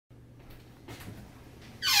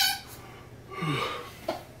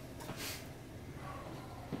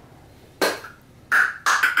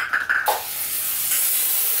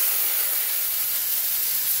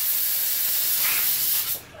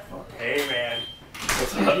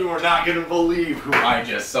You are not gonna believe who I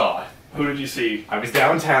just saw. Who did you see? I was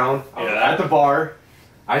downtown. I was at the bar.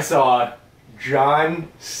 I saw John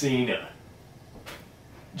Cena.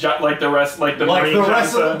 Like the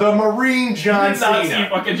Marine John Cena. You did not see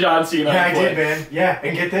fucking John Cena. Yeah, I did, man. Yeah,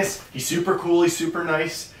 and get this, he's super cool. He's super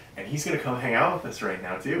nice, and he's gonna come hang out with us right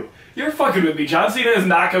now too. You're fucking with me. John Cena is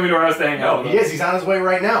not coming to our house to hang out. No, he is. He's on his way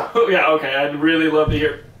right now. Oh, yeah. Okay. I'd really love to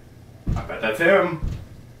hear. I bet that's him.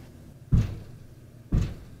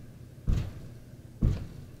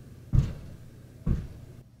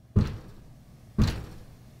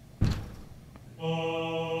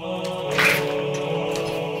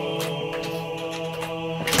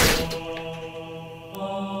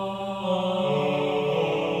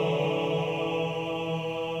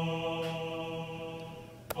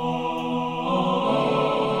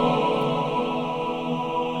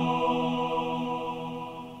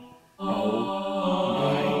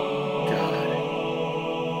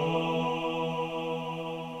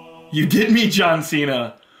 You did meet John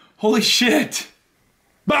Cena. Holy shit.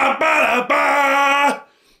 Ba ba da ba.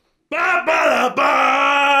 Ba ba da ba.